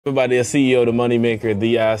Everybody, a CEO, the moneymaker,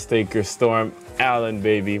 the ass taker, Storm Allen,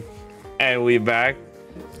 baby. And we back.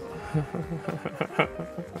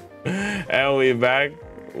 And we back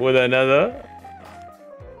with another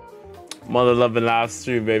mother loving live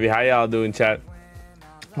stream, baby. How y'all doing, chat?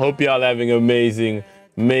 Hope y'all having an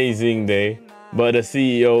amazing day. But the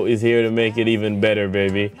CEO is here to make it even better,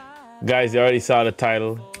 baby. Guys, you already saw the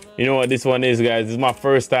title. You know what this one is, guys? This is my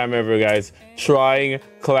first time ever, guys, trying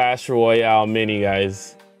Clash Royale Mini,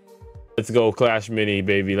 guys. Let's go Clash Mini,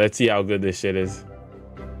 baby. Let's see how good this shit is.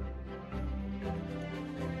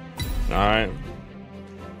 All right.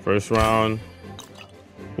 First round.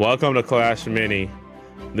 Welcome to Clash Mini.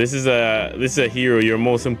 This is a hero, your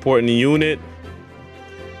most important unit.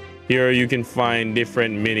 Here you can find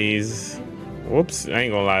different minis. Whoops, I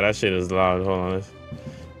ain't gonna lie, that shit is loud. Hold on.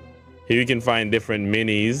 Here you can find different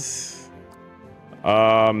minis.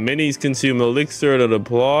 Minis consume elixir to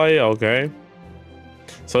deploy. Okay.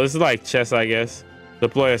 So this is like chess, I guess.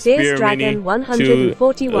 Deploy a spear mini to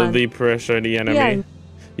the pressure the enemy.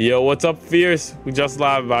 Yo, what's up, Fierce? We just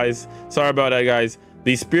live, guys. Sorry about that, guys.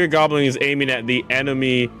 The spear goblin is aiming at the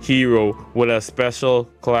enemy hero with a special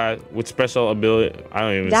class, with special ability. I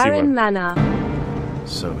don't even see what. Mana.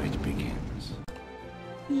 So it begins.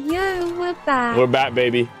 Yo, we're back. We're back,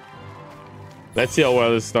 baby. Let's see how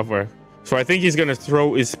well this stuff works. So I think he's gonna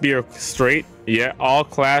throw his spear straight. Yeah, all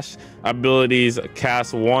Clash abilities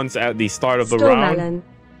cast once at the start of the round. Allen.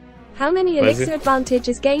 How many elixir advantage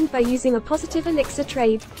is gained by using a positive elixir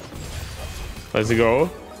trade? Let's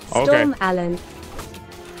go. Okay. Storm Allen.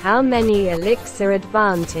 How many elixir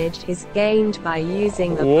advantage is gained by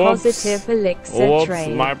using a positive elixir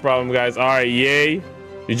trade? My problem, guys. All right, yay.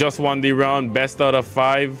 You just won the round. Best out of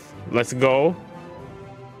 5. Let's go.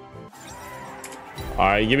 All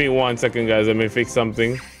right, give me 1 second, guys. Let me fix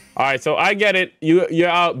something. All right, so I get it. You're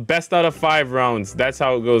out best out of 5 rounds. That's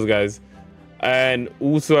how it goes, guys. And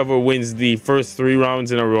whosoever wins the first 3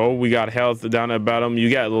 rounds in a row, we got health down at bottom. You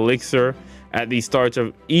get elixir at the start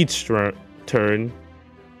of each turn.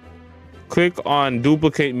 Click on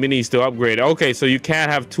duplicate minis to upgrade. Okay, so you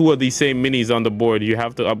can't have 2 of the same minis on the board. You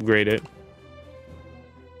have to upgrade it.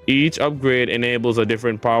 Each upgrade enables a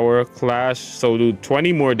different power clash, so do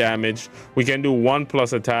 20 more damage. We can do 1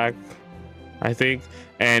 plus attack, I think,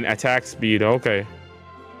 and attack speed. Okay.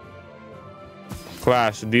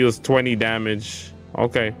 Clash deals 20 damage.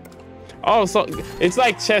 Okay. Oh, so it's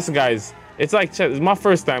like chess, guys. It's like chess. It's my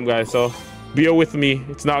first time, guys, so bear with me.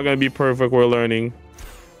 It's not gonna be perfect. We're learning.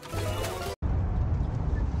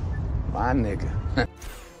 My nigga.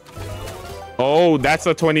 Oh, that's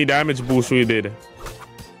a 20 damage boost we did.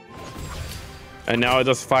 And now it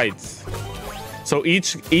just fights. So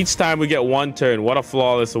each time we get 1 turn. What a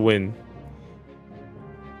flawless win.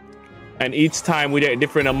 And each time we get a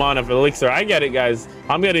different amount of elixir. I get it, guys.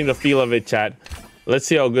 I'm getting the feel of it, chat. Let's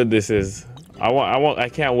see how good this is. I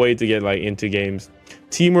can't wait to get like into games.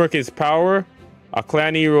 Teamwork is power. A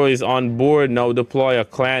clan hero is on board. Now deploy a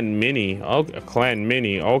clan mini. Okay, a clan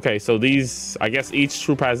mini. Okay, so these, I guess each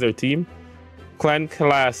troop has their team. Clan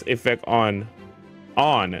class effect on.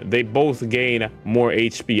 They both gain more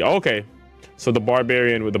HP. Okay, so the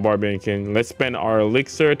barbarian with the barbarian king. Let's spend our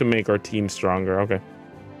elixir to make our team stronger. Okay,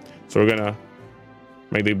 so we're gonna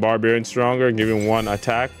make the barbarian stronger, give him 1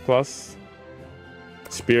 attack plus.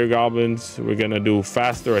 Spear goblins, we're gonna do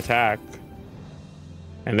faster attack,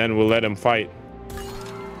 and then we'll let him fight.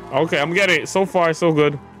 Okay, I'm getting it. So far so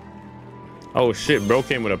good. Oh shit, bro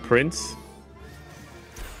came with a prince.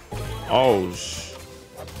 Oh sh.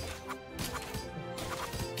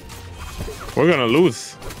 We're gonna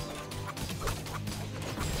lose.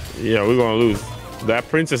 Yeah, we're gonna lose. That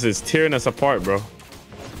princess is tearing us apart, bro.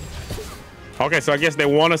 Okay, so I guess they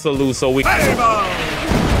want us to lose so we can.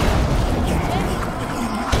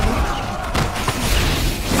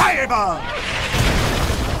 Fireball!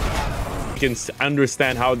 You can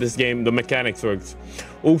understand how this game, the mechanics works.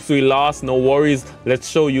 Oops, we lost. No worries. Let's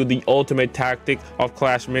show you the ultimate tactic of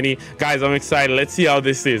Clash Mini. Guys, I'm excited. Let's see how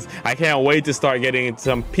this is. I can't wait to start getting into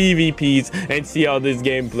some PvPs and see how this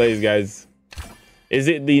game plays, guys. Is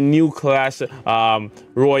it the new Clash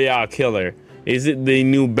Royale killer? Is it the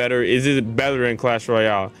new better? Is it better in Clash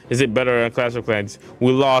Royale? Is it better in Clash of Clans?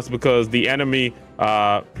 We lost because the enemy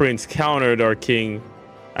prince countered our king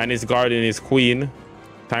and is guarding his queen.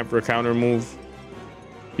 Time for a counter move.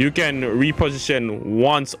 You can reposition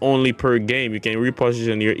once only per game. You can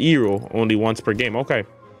reposition your hero only once per game. Okay.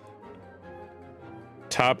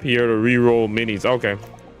 Tap here to reroll minis. Okay.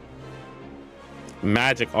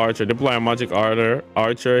 Magic archer. Deploy a magic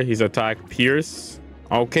archer. His attack pierce.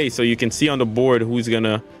 Okay, so you can see on the board who's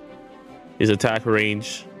gonna his attack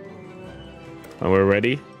range. And we're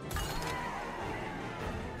ready.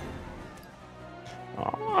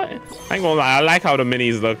 I ain't gonna lie, I like how the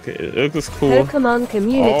minis look. It looks cool. Pokemon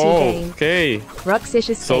community game. Okay.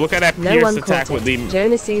 Roxish's So look at that no pierce one attack caught with the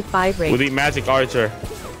Jonasu 5 rate. with the magic archer.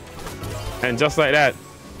 And just like that.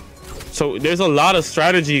 So there's a lot of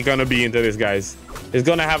strategy gonna be into this, guys. It's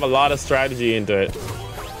gonna have a lot of strategy into it.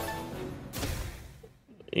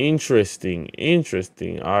 Interesting,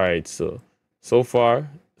 interesting. All right, so far,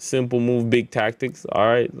 simple move, big tactics. All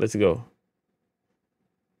right, let's go.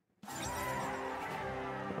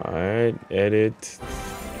 All right, edit.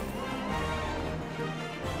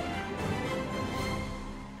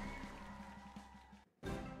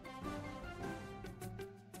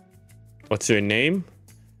 What's your name?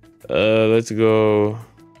 Let's go.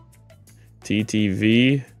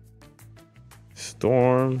 TTV.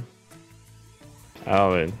 Storm.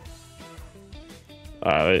 Allen.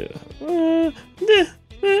 All right.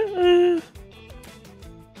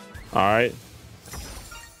 All right.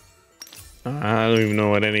 I don't even know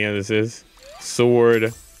what any of this is.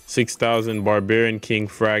 Sword, 6,000 Barbarian King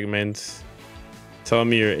fragments. Tell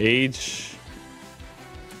me your age.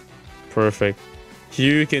 Perfect.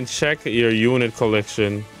 Here you can check your unit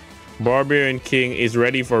collection. Barbarian King is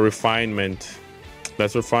ready for refinement.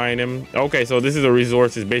 Let's refine him. Okay, so this is a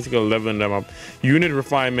resources, basically leveling them up. Unit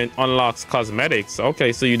refinement unlocks cosmetics.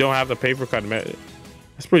 Okay, so you don't have to pay for cosmetics.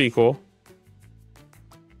 That's pretty cool.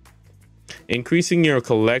 Increasing your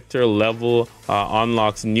collector level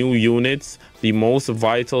unlocks new units. The most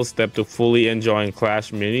vital step to fully enjoying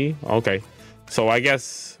Clash Mini. Okay, so I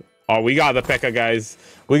guess, oh, we got the P.E.K.K.A, guys.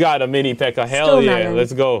 We got a mini P.E.K.K.A. Hell yeah,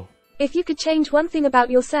 let's go. If you could change one thing about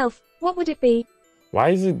yourself, what would it be? Why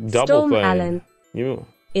is it double Storm playing? Allen. You.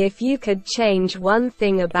 If you could change one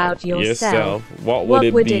thing about yourself, what would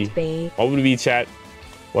it be? What would it be, chat?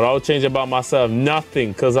 What I would change about myself?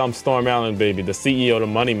 Nothing, because I'm Storm Allen, baby. The CEO, the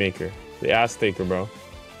moneymaker, the ass taker, bro.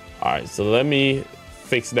 All right, so let me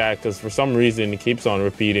fix that, because for some reason it keeps on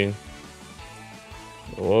repeating.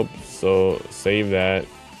 Whoops, so save that.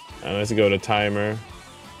 And let's go to timer.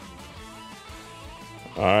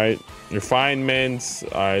 All right, refinements.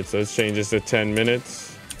 All right, so let's change this to 10 minutes.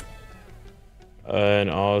 And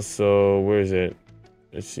also, where is it?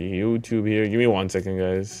 Let's see, YouTube here. Give me 1 second,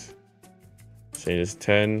 guys. Change this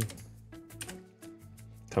 10.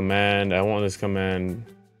 Command. I want this command.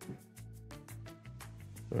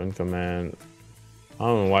 Run command. I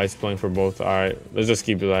don't know why it's playing for both. All right, let's just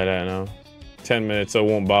keep it like that now. 10 minutes, so it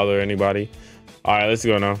won't bother anybody. All right, let's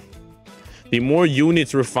go now. The more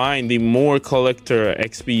units refined, the more collector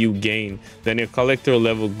XP you gain. Then your collector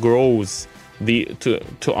level grows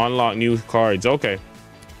to unlock new cards. Okay.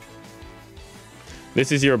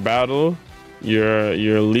 This is your battle.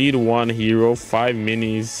 Your lead 1 hero, 5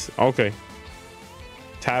 minis. Okay.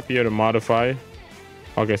 Tap here to modify.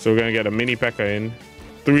 Okay, so we're gonna get a mini P.E.K.K.A in.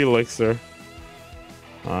 3 elixir.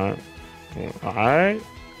 Alright. Alright.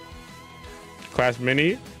 Clash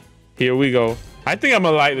mini. Here we go. I think I'm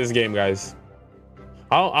gonna like this game, guys.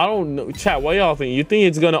 I don't know. Chat, what y'all think? You think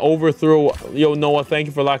it's gonna overthrow? Yo, Noah, thank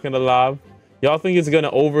you for locking the live. Y'all think it's gonna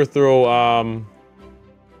overthrow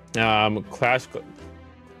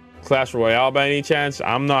Clash Royale by any chance?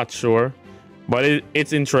 I'm not sure, but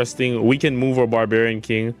it's interesting. We can move our Barbarian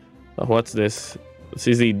King. What's this? This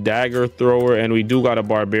is the dagger thrower, and we do got a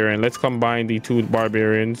barbarian. Let's combine the 2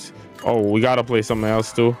 barbarians. Oh, we gotta play something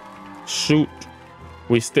else too. Shoot,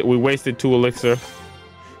 we wasted 2 elixir.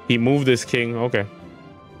 He moved this king. Okay,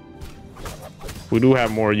 we do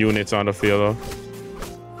have more units on the field though.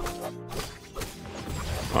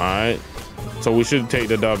 All right, so we should take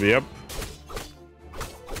the W.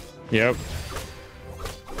 Yep.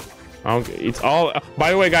 Okay, it's all.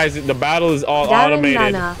 By the way, guys, the battle is all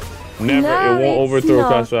automated. Never, no, it won't overthrow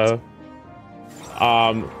Clash Royale.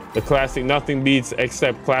 The classic, nothing beats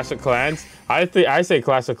except Clash of Clans. I say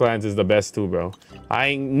Clash of Clans is the best too, bro.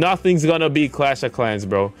 Nothing's gonna beat Clash of Clans,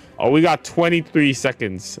 bro. Oh, we got 23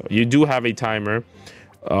 seconds. You do have a timer.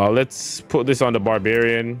 Let's put this on the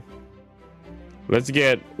barbarian. Let's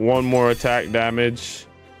get 1 more attack damage,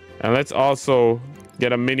 and let's also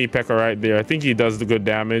get a mini P.E.K.K.A right there. I think he does the good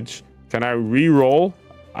damage. Can I re-roll?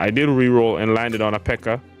 I did re-roll and landed on a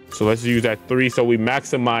P.E.K.K.A. So let's use that 3 so we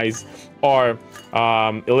maximize our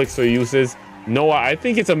elixir uses. Noah, I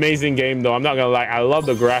think it's an amazing game though. I'm not gonna lie. I love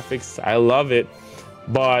the graphics. I love it,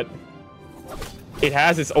 but it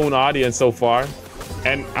has its own audience so far,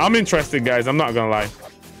 and I'm interested, guys. I'm not gonna lie.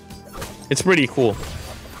 It's pretty cool.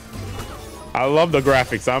 I love the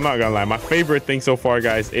graphics. I'm not gonna lie. My favorite thing so far,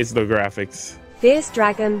 guys, is the graphics. Fierce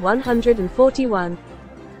Dragon 141.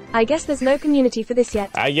 I guess there's no community for this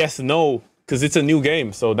yet. I guess no, because it's a new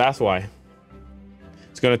game, so that's why.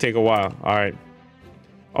 It's gonna take a while. All right.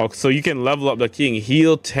 Oh, so you can level up the king.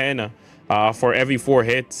 Heal 10 for every 4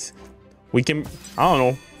 hits. We can, I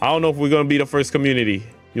don't know if we're gonna be the first community.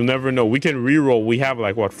 You'll never know. We can re-roll. We have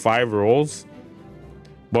like what, 5 rolls?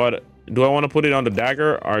 But do I want to put it on the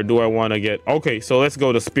dagger, or do I want to get, okay, so let's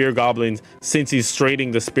go to spear goblins, since he's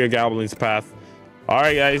trading the spear goblins path. All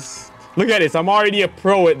right, guys, look at this. I'm already a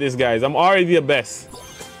pro at this, guys. I'm already the best.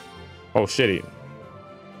 Oh, shitty.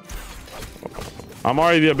 I'm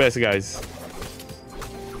already the best, guys.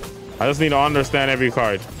 I just need to understand every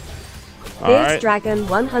card. All right. Dragon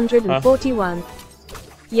 141.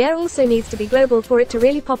 Yeah, also needs to be global for it to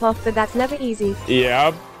really pop off, but that's never easy.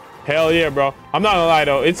 Yeah, hell yeah, bro. I'm not gonna lie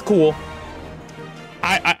though, it's cool.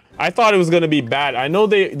 I thought it was gonna be bad. I know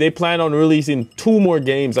they plan on releasing 2 more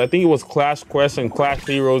games. I think it was Clash Quest and Clash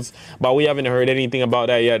Heroes, but we haven't heard anything about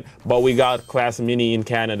that yet. But we got Clash Mini in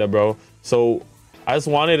Canada, bro. So I just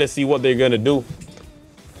wanted to see what they're gonna do.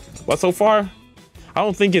 But so far, I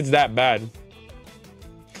don't think it's that bad.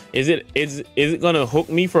 Is it gonna hook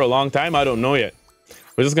me for a long time? I don't know yet.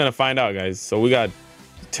 We're just gonna find out, guys. So we got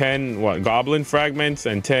 10 goblin fragments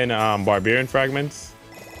and 10 barbarian fragments.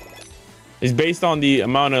 It's based on the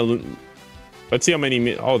amount of, let's see how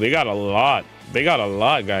many. Oh, they got a lot. They got a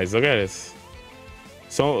lot, guys. Look at this.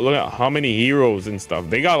 So look at how many heroes and stuff.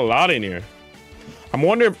 They got a lot in here. I'm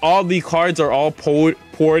wondering if all the cards are all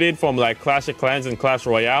ported from like Clash of Clans and Clash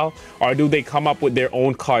Royale, or do they come up with their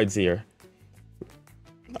own cards here?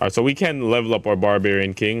 All right, so we can level up our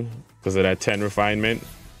barbarian king because of that 10 refinement.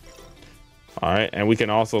 All right, and we can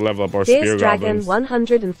also level up our spear Dragon goblins.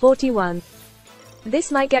 141.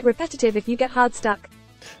 This might get repetitive if you get hard stuck.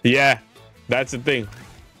 Yeah, that's the thing.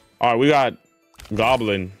 All right, we got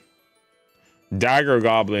goblin, dagger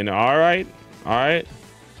goblin. All right, all right.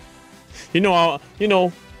 You know,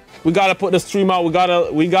 we gotta put the stream out.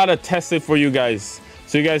 We gotta test it for you guys,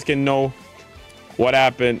 so you guys can know what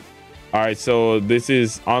happened. All right, so this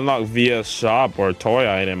is unlocked via shop or toy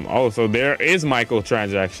item. Oh, so there is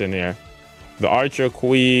microtransaction here. The Archer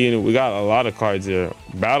Queen. We got a lot of cards here.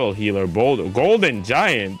 Battle Healer, Golden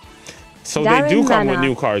Giant. So Darren they do come with Manor.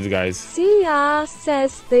 new cards, guys. CR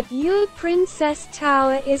says that your Princess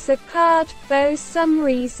Tower is a card for some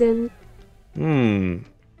reason.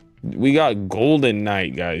 We got Golden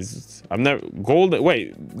Knight, guys. I've never golden.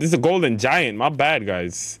 Wait, this is a Golden Giant. My bad,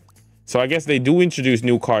 guys. So I guess they do introduce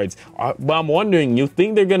new cards. But I'm wondering, you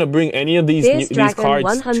think they're gonna bring any of these cards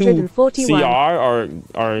 141. to CR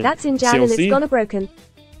or That's in Jan CLC? and it's gonna broken.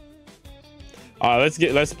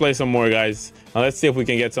 Let's play some more, guys. Let's see if we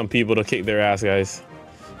can get some people to kick their ass, guys.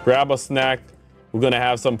 Grab a snack. We're gonna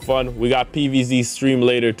have some fun. We got PVZ stream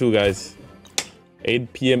later too, guys.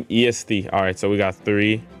 8 p.m. EST. All right, so we got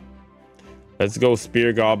 3. Let's go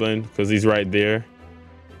Spear Goblin because he's right there.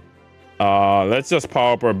 Let's just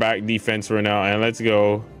power up our back defense for now, and let's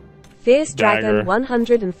go Fierce dagger. Dragon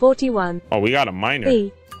 141. Oh, we got a miner.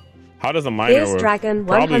 B. How does a miner Fierce work? Dragon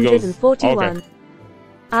Probably goes- 141. Okay.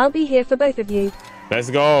 I'll be here for both of you.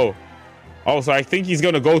 Let's go. Oh, so I think he's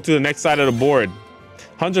gonna go to the next side of the board.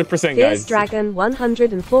 100%, Fierce guys. Dragon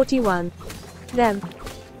 141. Them.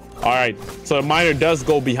 All right, so the miner does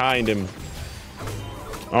go behind him.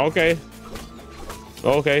 Okay.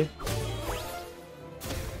 Okay.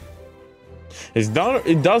 It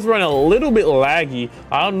does run a little bit laggy.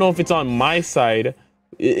 I don't know if it's on my side.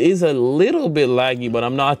 It is a little bit laggy, but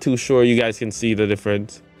I'm not too sure you guys can see the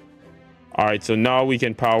difference. All right, so now we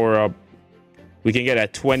can power up. We can get a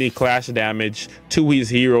 20 clash damage to his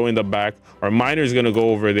hero in the back. Our miner's gonna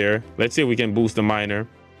go over there. Let's see if we can boost the miner.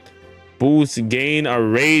 Boost, gain a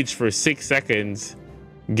rage for 6 seconds.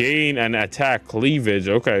 Gain an attack cleavage.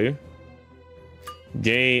 Okay.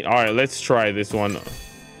 Gain. All right, let's try this one.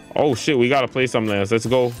 Oh shit, we gotta play something else. Let's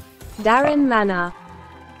go. Darren Manor.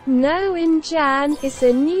 No, in Jan is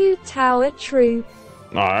a new tower troop.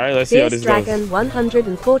 All right, let's see how Fierce this Dragon goes.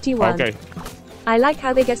 141. Okay. I like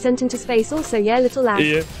how they get sent into space also, yeah, little lad.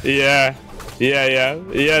 Yeah.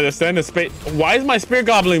 The standard space. Why is my Spear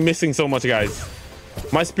Goblin missing so much, guys?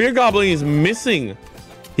 My Spear Goblin is missing.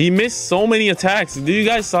 He missed so many attacks. Did you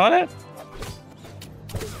guys saw that?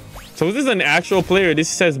 So this is an actual player. This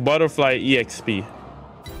says Butterfly EXP.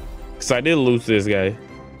 Because I did lose this guy.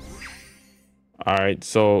 All right,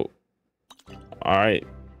 so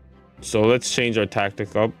let's change our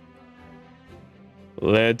tactic up.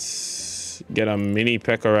 Let's get a mini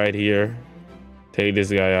P.E.K.K.A right here. Take this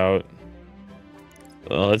guy out.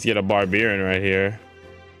 Let's get a Barbarian right here.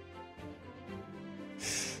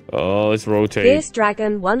 Let's rotate. Fierce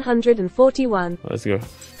Dragon 141. Let's go.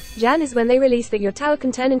 Jan is when they release that your tower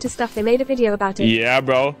can turn into stuff. They made a video about it. Yeah,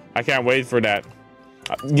 bro. I can't wait for that.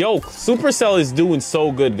 Yo, Supercell is doing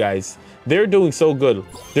so good, guys. They're doing so good.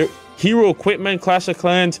 Hero equipment, Clash of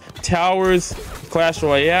Clans, towers, Clash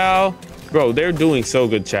Royale. Bro, they're doing so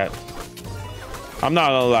good, chat. I'm not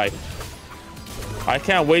gonna lie. I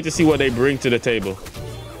can't wait to see what they bring to the table.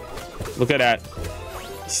 Look at that.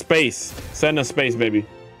 Space. Send us space, baby.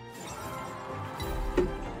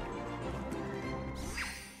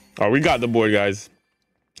 Oh, we got the board, guys.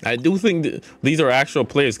 I do think these are actual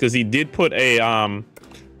players because he did put a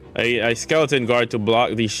skeleton guard to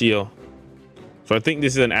block the shield. So I think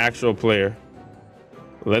this is an actual player.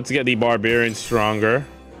 Let's get the barbarian stronger.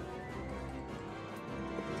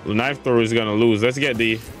 The knife thrower is gonna lose. Let's get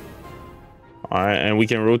the... All right, and we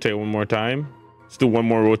can rotate one more time. Let's do one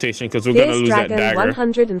more rotation because we're gonna lose that dagger.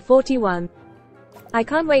 141. I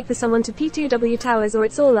can't wait for someone to P2W towers or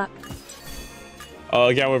it's all up. Oh,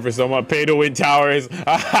 I can't wait for someone. Pay to win towers.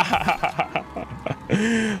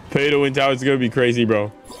 Pay to win towers is gonna be crazy,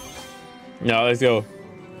 bro. Now let's go.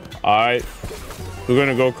 All right, we're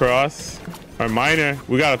gonna go cross. Our miner.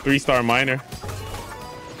 We got a 3-star miner.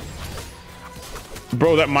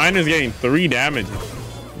 Bro, that miner's getting 3 damage.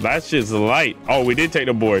 That's just light. Oh, we did take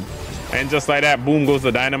the board. And just like that, boom goes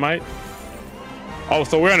the dynamite. Oh,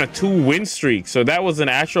 so we're on a 2-win streak. So that was an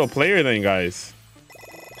actual player then, guys.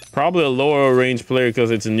 Probably a lower range player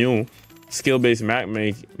because it's new. Skill-based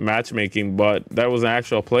matchmaking, but that was an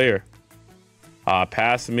actual player.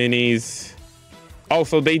 Pass minis. Oh,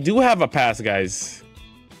 so they do have a pass, guys.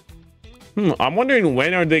 I'm wondering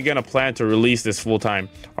when are they gonna plan to release this full time?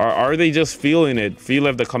 Or are they just feeling it? Feel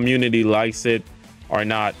if the community likes it or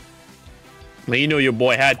not. But you know your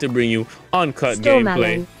boy had to bring you uncut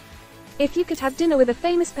gameplay. If you could have dinner with a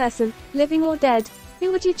famous person, living or dead,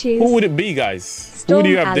 who would you choose? Who would it be, guys? Who do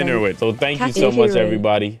you have dinner with? So thank you so much,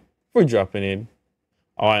 everybody, for dropping in.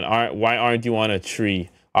 Oh, and why aren't you on a tree?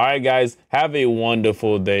 All right, guys, have a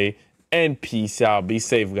wonderful day and peace out. Be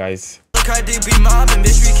safe, guys. I did be mobbing,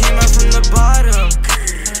 bitch, we came up from the bottom.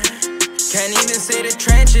 Can't even say the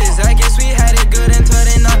trenches. I guess we had it good until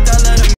they knocked out